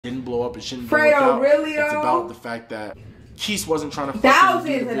blow up. It shouldn't work out. Really, it's about the fact that Keith wasn't trying to fucking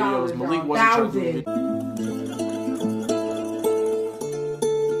do the videos. Malik wasn't trying to do the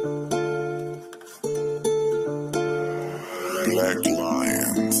Black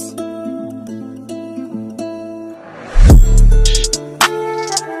Lions.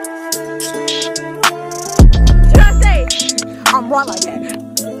 Should I say I'm wrong like that?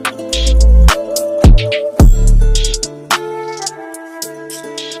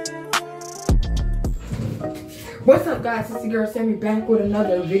 What's up, guys? It's your girl Sammy back with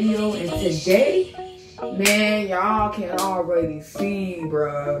another video, and today, man, y'all can already see,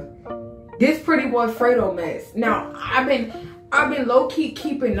 bruh, this Pretty Boy Fredo mess. Now, I've been low-key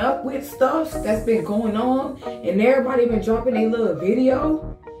keeping up with stuff that's been going on, and everybody been dropping a little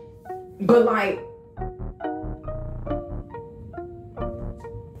video, but like,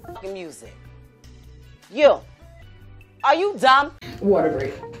 music. You, are you dumb? Water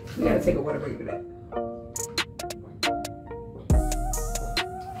break. We gotta take a water break for that.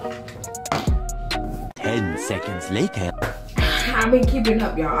 Seconds later. I've been keeping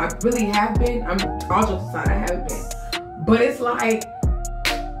up, y'all. I really have been. I'm all jokes aside, I haven't been. But it's like,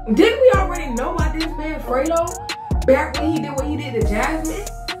 didn't we already know about this man, Fredo? Back when he did what he did to Jasmine?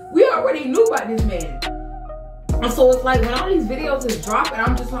 We already knew about this man. And so it's like, when all these videos is dropping,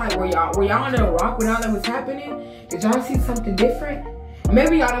 I'm just like, were y'all on the rock when all that was happening? Did y'all see something different?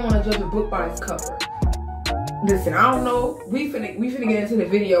 Maybe y'all don't want to judge a book by its cover. Listen, I don't know. We finna get into the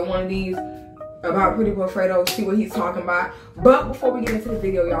video one of these about Pretty Boy Fredo, see what he's talking about. But before we get into the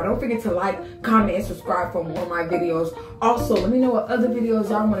video, y'all, don't forget to like, comment, and subscribe for more of my videos. Also, let me know what other videos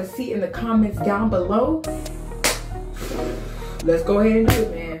y'all want to see in the comments down below. Let's go ahead and do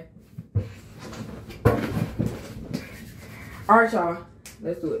it, man. Alright, y'all.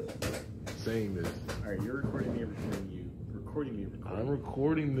 Let's do it. saying this. Alright, you're recording me, recording you. Recording me, recording I'm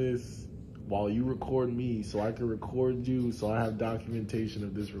recording this while you record me, so I can record you, so I have documentation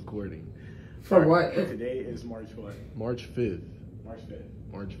of this recording. For what? Today is March what? March 5th. March 5th.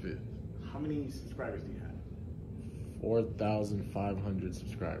 March 5th. How many subscribers do you have? 4,500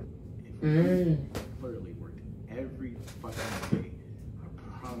 subscribers. If you literally worked every fucking day,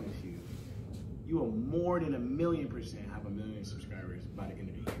 I promise you, you will more than 1,000,000% have 1,000,000 subscribers by the end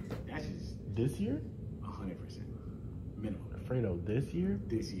of the year. That's just This year? 100% minimum. Fredo, this year?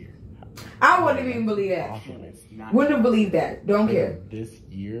 This year. I wouldn't even believe that. Awesome. It's not Wouldn't have believed that. Don't care. This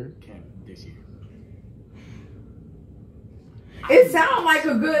year? Cam, this year. It sounds like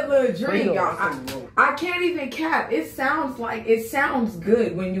a good little dream, Fredo, y'all. I can't even cap. It sounds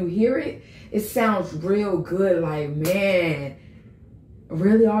good when you hear it. It sounds real good. Like, man,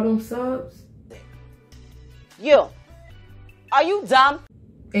 really, all them subs? You, are you dumb?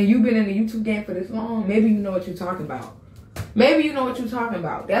 And you've been in the YouTube game for this long. Maybe you know what you're talking about. Maybe you know what you're talking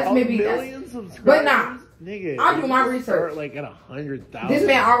about. That's maybe that's. Subscribers? But nah, nigga, I'll do my research. Like at 100,000. This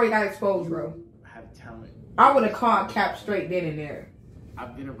man already got exposed, bro. I have talent. I would have called Cap straight then and there.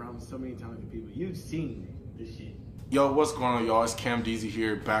 I've been around so many talented people. You've seen this shit. Yo, what's going on, y'all? It's Cam Deezy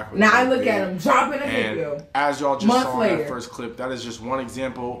here, back with Now I another look video. at him dropping a And video. as y'all just Months saw in later. that first clip, that is just one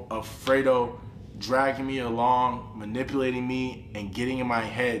example of Fredo dragging me along, manipulating me, and getting in my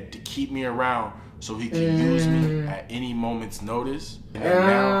head to keep me around so he can use me at any moment's notice. And then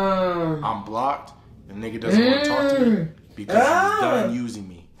now I'm blocked. The nigga doesn't want to talk to me because he's done using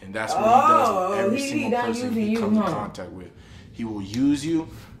me. And that's what he does with every single person he comes in contact with. He will use you,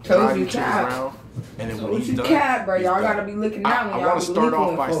 drive you to the ground, and then when he's done, Cap, bro. he's Y'all done. gotta be looking out when I y'all want be to start off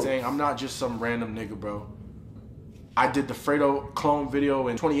leaking by folks. saying I'm not just some random nigga, bro. I did the Fredo clone video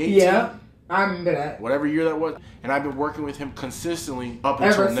in 2018. Yeah, I remember that. Whatever year that was. And I've been working with him consistently up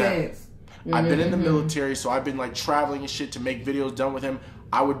until Ever now. since. I've been in the military, so I've been like traveling and shit to make videos done with him.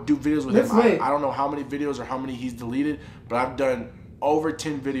 I would do videos with That's him. lit. I don't know how many videos or how many he's deleted, but I've done over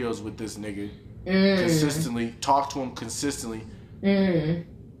 10 videos with this nigga consistently, talked to him consistently. And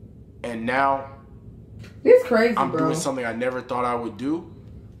now It's crazy, I'm bro. doing something I never thought I would do,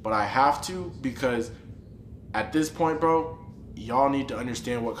 but I have to because at this point, bro, y'all need to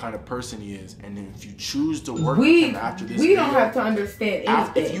understand what kind of person he is. And if you choose to work with him after this video, don't have to understand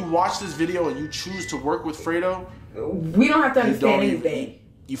anything. if you watch this video and you choose to work with Fredo, we don't have to understand anything.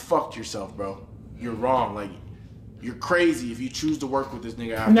 You fucked yourself, bro. You're wrong. Like, you're crazy if you choose to work with this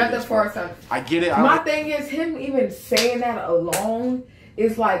nigga after Not this, the first time. I get it. My thing is, him even saying that alone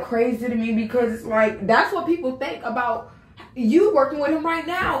is like crazy to me because it's like, that's what people think about you working with him right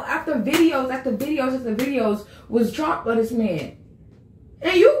now after videos after videos after videos was dropped by this man.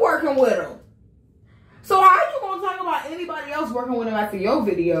 And you working with him. So how you gonna talk about anybody else working with him after your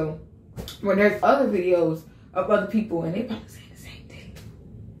video when there's other videos of other people and they probably saying the same thing?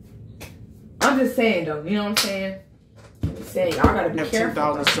 I'm just saying though. You know what I'm saying? I'm just saying, y'all gotta be have careful.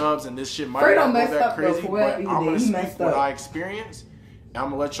 10,000 subs and this shit might Fredo not go messed that up, crazy, though, for but whatever I'm he gonna did. He speak messed what up. I experienced, and I'm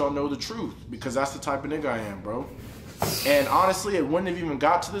gonna let y'all know the truth because that's the type of nigga I am, bro. And honestly, it wouldn't have even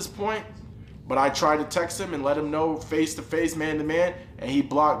got to this point, but I tried to text him and let him know face to face, man to man, and he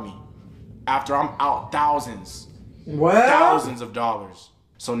blocked me after I'm out thousands of dollars.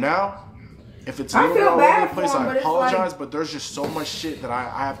 So now, if it's a little all over the place, I apologize, but there's just so much shit that I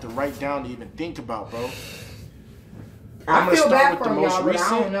have to write down to even think about, bro. I'm gonna start with the most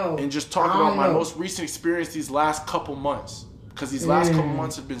recent and just talk about my most recent experience these last couple months, because these last couple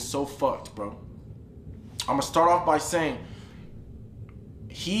months have been so fucked, bro. I'm gonna start off by saying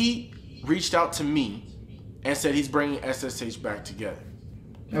he reached out to me and said he's bringing SSH back together.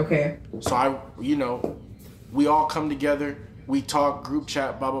 Okay. So we all come together, we talk, group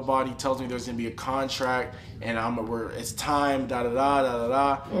chat, blah blah blah. He tells me there's gonna be a contract, and it's time, da da da da da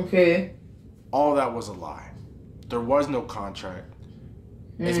da. Okay. All that was a lie. There was no contract.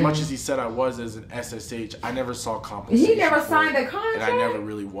 As much as he said I was as an SSH, I never saw compensation. He never signed a contract? And I never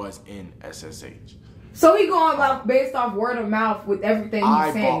really was in SSH. So he going about based off word of mouth with everything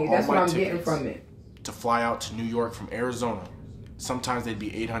he's saying. That's what I'm getting from it. To fly out to New York from Arizona. Sometimes they'd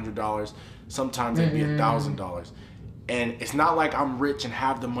be $800. Sometimes they'd be $1,000. And it's not like I'm rich and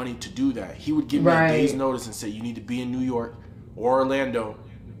have the money to do that. He would give me a day's notice and say, you need to be in New York or Orlando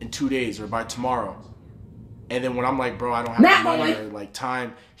in 2 days or by tomorrow. And then when I'm like, bro, I don't have the money or like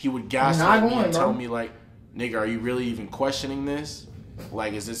time, he would gaslight me and tell me like, nigga, are you really even questioning this?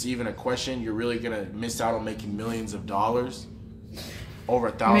 Like, is this even a question? You're really gonna miss out on making millions of dollars?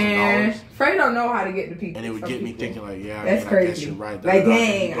 Over $1,000? Fredo don't know how to get the people. And it would get me thinking like, yeah, that's crazy. I guess you're right. Like,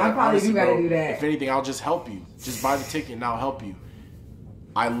 dang, I probably do gotta do that. If anything, I'll just help you. Just buy the ticket and I'll help you.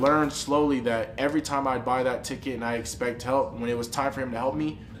 I learned slowly that every time I'd buy that ticket and I expect help, when it was time for him to help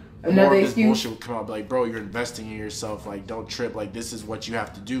me, more of this bullshit would come out, like, bro, you're investing in yourself. Like, don't trip. Like, this is what you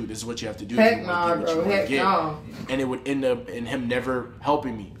have to do. This is what you have to do. Heck no, bro. Heck no. And it would end up in him never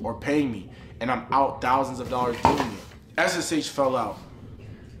helping me or paying me. And I'm out thousands of dollars doing it. SSH fell out.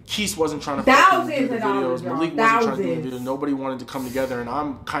 Keith wasn't trying to do the videos. Malik wasn't trying to do the videos. Nobody wanted to come together. And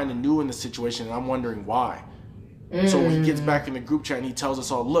I'm kind of new in the situation. And I'm wondering why. So he gets back in the group chat and he tells us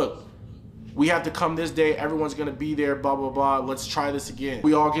all, look, we have to come this day. Everyone's going to be there, blah, blah, blah. Let's try this again.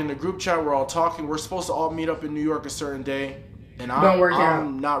 We all get in the group chat. We're all talking. We're supposed to all meet up in New York a certain day. And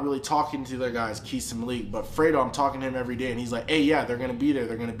I'm not really talking to the other guys, Keith and Malik. But Fredo, I'm talking to him every day. And he's like, hey, yeah, they're going to be there.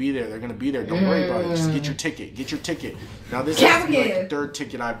 They're going to be there. They're going to be there. Don't worry about it. Just get your ticket. Get your ticket. Now, this is like the third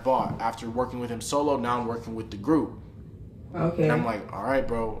ticket I bought after working with him solo. Now I'm working with the group. Okay. And I'm like, all right,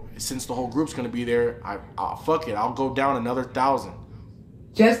 bro. Since the whole group's going to be there, fuck it. I'll go down another 1,000.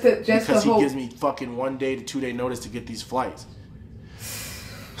 Because he gives me fucking 1 day to 2 day notice to get these flights.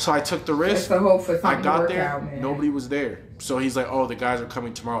 So I took the risk. I got there. Nobody was there. So he's like, oh, the guys are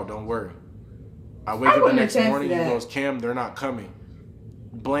coming tomorrow. Don't worry. I wake up the next morning. He goes, Cam, they're not coming.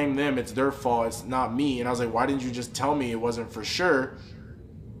 Blame them. It's their fault. It's not me. And I was like, why didn't you just tell me it wasn't for sure?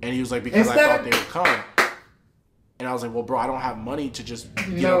 And he was like, because I thought they would come. And I was like, well, bro, I don't have money to just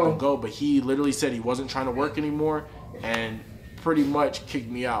get up and go. But he literally said he wasn't trying to work anymore. And pretty much kicked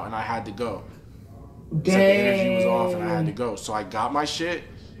me out, and I had to go. Dang. Said the energy was off, and I had to go. So I got my shit,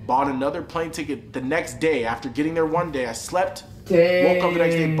 bought another plane ticket the next day. After getting there 1 day, I slept, woke up the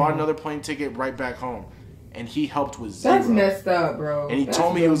next day, bought another plane ticket right back home. And he helped with zero. That's messed up, bro. And he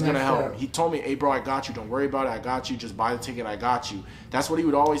told me he was going to help. He told me, hey, bro, I got you. Don't worry about it. I got you. Just buy the ticket. I got you. That's what he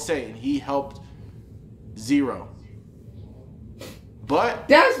would always say. And he helped zero. But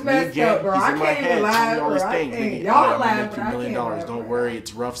that's messed up, bro. He's I in my can't head, even lie, all these things. Nigga, y'all laugh, $1 million. Don't worry,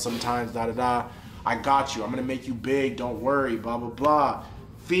 it's rough sometimes. Da da da. I got you. I'm gonna make you big. Don't worry. Blah blah blah.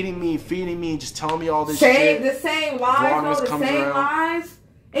 Feeding me, just telling me all this shit. The same lies, the same lies.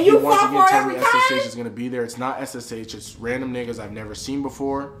 And you fall for every time. SSH is gonna be there. It's not SSH. It's random niggas I've never seen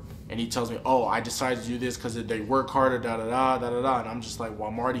before. And he tells me, oh, I decided to do this because they work harder, da-da-da, da-da-da. And I'm just like, well,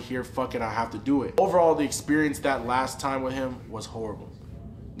 I'm already here. Fuck it, I have to do it. Overall, the experience that last time with him was horrible.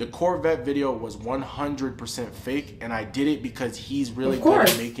 The Corvette video was 100% fake. And I did it because he's really good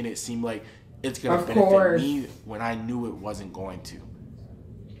at making it seem like it's going to benefit me when I knew it wasn't going to.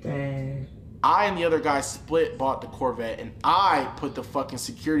 Dang. I and the other guy bought the Corvette, and I put the fucking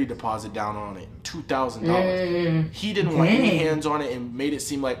security deposit down on it, $2,000. He didn't want any hands on it and made it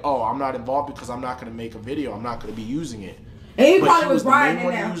seem like, oh, I'm not involved because I'm not going to make a video. I'm not going to be using it. And he but he was the main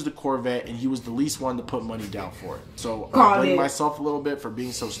one to use the Corvette, and he was the least one to put money down for it. So I blame myself a little bit for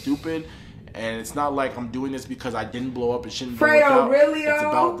being so stupid. And it's not like I'm doing this because I didn't blow up and shouldn't work out. Really, it's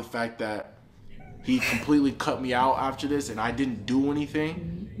about the fact that he completely cut me out after this, and I didn't do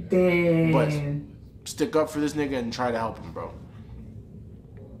anything. Damn. But stick up for this nigga and try to help him, bro.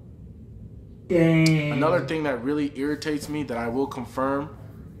 Damn. Another thing that really irritates me that I will confirm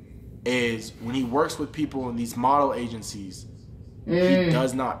is when he works with people in these model agencies, he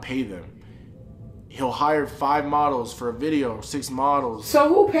does not pay them. He'll hire 5 models for a video, 6 models. So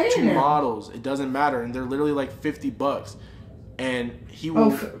who paying 2 them? models. It doesn't matter, and they're literally like $50. And he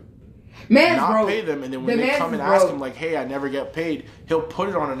will not pay them, and then when they come and ask him like, "Hey, I never get paid," he'll put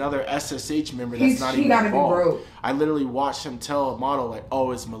it on another SSH member that's not even involved. I literally watched him tell a model like,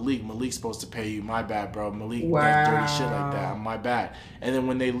 "Oh, it's Malik. Malik's supposed to pay you. My bad, bro. Malik does dirty shit like that. My bad." And then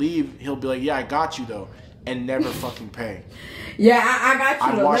when they leave, he'll be like, "Yeah, I got you though," and never fucking pay. Yeah, I got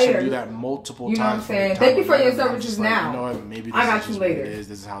you later. I watched him do that multiple times. You know what I'm saying? Thank you for your services now. You know what? Maybe this I got is you just later. what it is.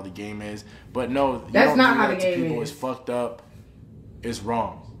 This is how the game is. But no, that's not how the game is. It's fucked up. It's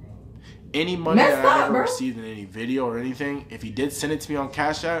wrong. Any money that I ever received in any video or anything, if he did send it to me on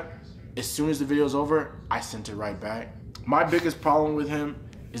Cash App, as soon as the video's over, I sent it right back. My biggest problem with him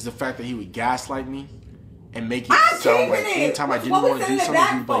is the fact that he would gaslight me and make it sound like anytime I didn't want to do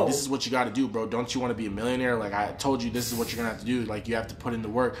something, he'd be like, "This is what you got to do, bro. Don't you want to be a millionaire? Like, I told you this is what you're going to have to do. Like, you have to put in the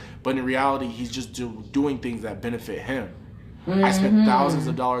work." But in reality, he's just doing things that benefit him. I spent thousands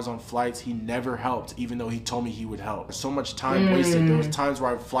of dollars on flights. He never helped, even though he told me he would help. So much time wasted. There was times where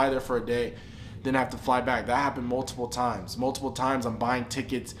I'd fly there for a day, then have to fly back. That happened multiple times. Multiple times I'm buying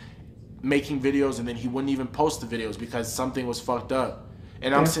tickets, making videos, and then he wouldn't even post the videos because something was fucked up.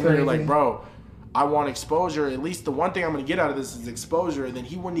 And I'm sitting here like, bro, I want exposure. At least the one thing I'm going to get out of this is exposure. And then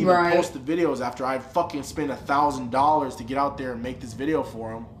he wouldn't even post the videos after I fucking spent $1,000 to get out there and make this video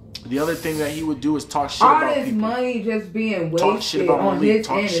for him. The other thing that he would do is talk shit about people. All this money just being wasted on his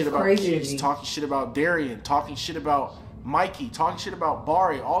end is crazy to me. Talking shit about Darian, talking shit about Mikey, talking shit about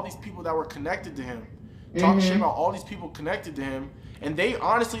Bari, all these people that were connected to him. Talking shit about all these people connected to him. And they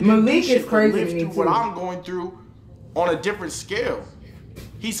honestly Malik is crazy lived through what I'm going through on a different scale.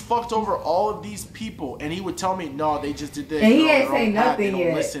 He's fucked over all of these people, and he would tell me, "No, they just did this. And he ain't say nothing yet. They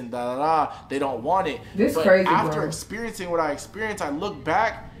don't listen. Da da da. They don't want it." This but crazy, after bro. experiencing what I experienced, I look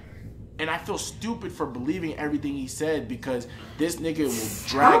back and I feel stupid for believing everything he said because this nigga will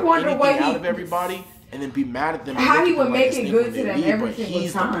drag anything out of everybody and then be mad at them. How he would make it good to them every single time.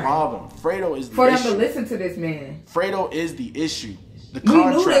 He's the problem. Fredo is the issue. For them to listen to this man. Fredo is the issue. The we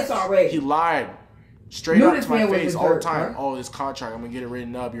contract. knew this already. He lied. Straight up to my face all the time. Oh, this contract, I'm going to get it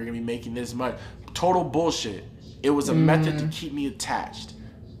written up. You're going to be making this much. Total bullshit. It was a method to keep me attached.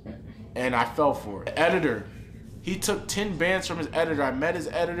 And I fell for it. Editor. He took 10 bands from his editor. I met his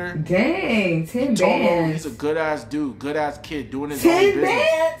editor. Dang, 10 bands. He's a good-ass dude, good-ass kid, doing his own business. 10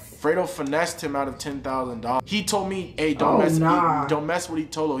 bands? Fredo finessed him out of $10,000. He told me, "Hey, don't mess with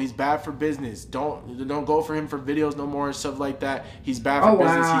Itolo. He's bad for business. Don't go for him for videos no more and stuff like that. He's bad for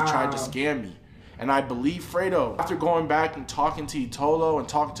business. He tried to scam me." And I believe Fredo. After going back and talking to Itolo and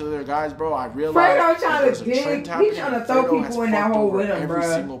talking to the other guys, bro, I realized Fredo trying to dig. He's trying to throw people in that hole with him, bro.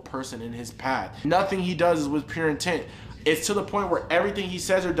 Every single person in his path. Nothing he does is with pure intent. It's to the point where everything he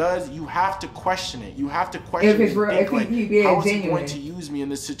says or does, you have to question it. You have to question if it's real, if he being how is genuine. he going to use me in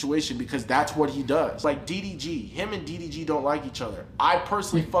this situation? Because that's what he does. Like DDG, him and DDG don't like each other. I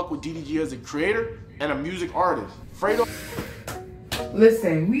personally fuck with DDG as a creator and a music artist. Fredo.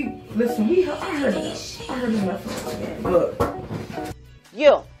 Listen, I heard enough again. Look.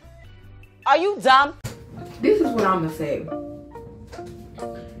 You. Are you dumb? This is what I'm gonna say.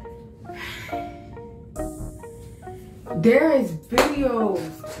 There is videos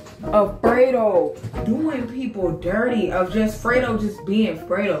of Fredo doing people dirty, of just Fredo just being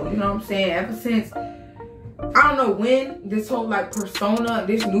Fredo. You know what I'm saying? Ever since, I don't know when this whole like persona,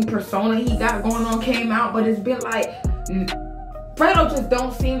 this new persona he got going on came out, but it's been like, Fredo just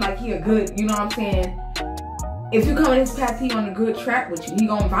don't seem like he a good, you know what I'm saying? If you come in his path, he on a good track with you. He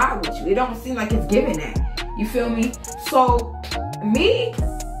gonna vibe with you. It don't seem like it's giving that. You feel me? So, me,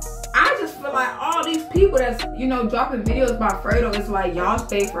 I just feel like all these people that's, you know, dropping videos by Fredo, it's like, y'all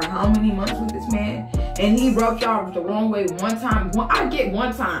stayed for how many months with this man? And he rubbed y'all the wrong way one time. I get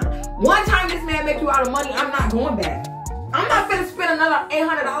one time. One time this man make you out of money, I'm not going back. I'm not gonna spend another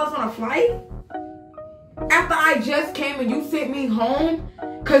 $800 on a flight. After I just came and you sent me home,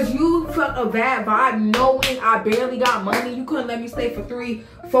 cause you felt a bad vibe knowing I barely got money. You couldn't let me stay for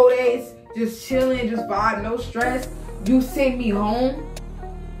 3-4 days, just chilling, just vibe, no stress. You sent me home.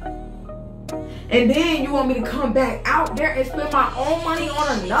 And then you want me to come back out there and spend my own money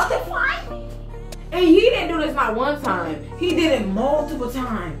on another flight? And he didn't do this not one time. He did it multiple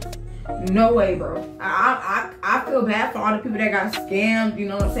times. No way, bro. I feel bad for all the people that got scammed. You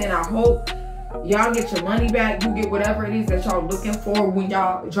know what I'm saying? I hope y'all get your money back. You get whatever it is that y'all looking for when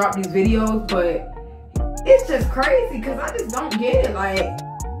y'all drop these videos. But it's just crazy because I just don't get it. Like,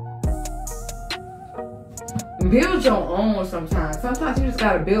 build your own sometimes. Sometimes you just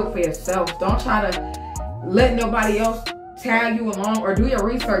gotta build for yourself. Don't try to let nobody else tag you along, or do your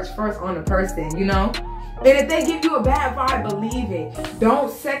research first on the person, you know? And if they give you a bad vibe, believe it.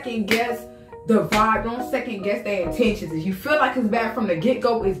 Don't second guess the vibe. Don't second guess their intentions. If you feel like it's bad from the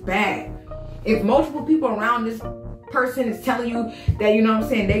get-go, it's bad. If multiple people around this person is telling you that, you know what I'm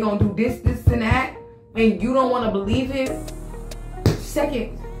saying, they gonna do this, this, and that, and you don't want to believe it,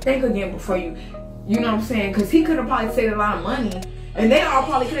 second, think again before you know what I'm saying? Because he could have probably saved a lot of money, and they all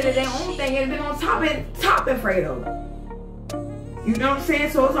probably could have did their own thing and been on top of Fredo. You know what I'm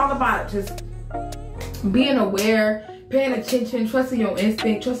saying? So it's all about just being aware, paying attention, trusting your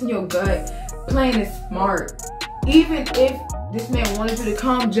instinct, trusting your gut, playing it smart. Even if this man wanted you to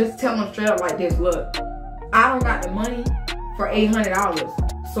come, just tell him straight up like this: look, I don't got the money for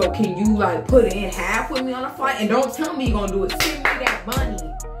 $800. So can you like put in half with me on a flight? And don't tell me you're gonna do it. Send me that money.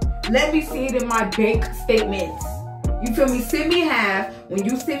 Let me see it in my bank statements. You feel me? Send me half. When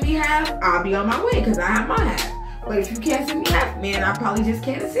you send me half, I'll be on my way because I have my half. But if you can't send me half, man, I probably just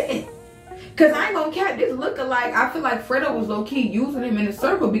can't send. Because I ain't gonna cap this lookalike. I feel like Fredo was low-key using him in a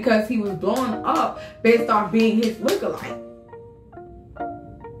circle because he was blowing up based off being his lookalike.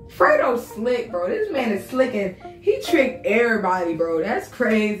 Fredo's slick, bro. This man is slick and he tricked everybody, bro. That's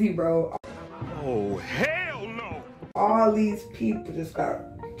crazy, bro. Oh, hell no. All these people just got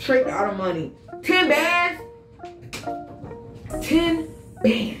tricked out of money. 10 bands? 10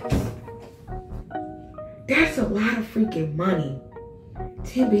 bands. That's a lot of freaking money.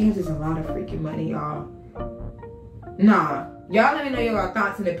 10 bands is a lot of freaking money, y'all. Nah. Y'all let me know your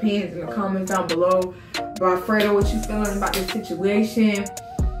thoughts and opinions in the comments down below about Fredo, what you feeling about this situation.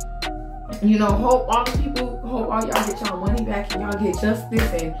 You know, hope all y'all get y'all money back and y'all get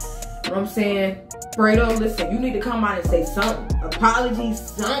justice. And you know what I'm saying? Fredo, listen, you need to come out and say something. Apologies,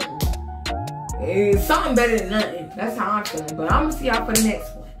 something. Something better than nothing. That's how I'm feeling. But I'm gonna see y'all for the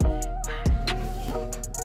next one.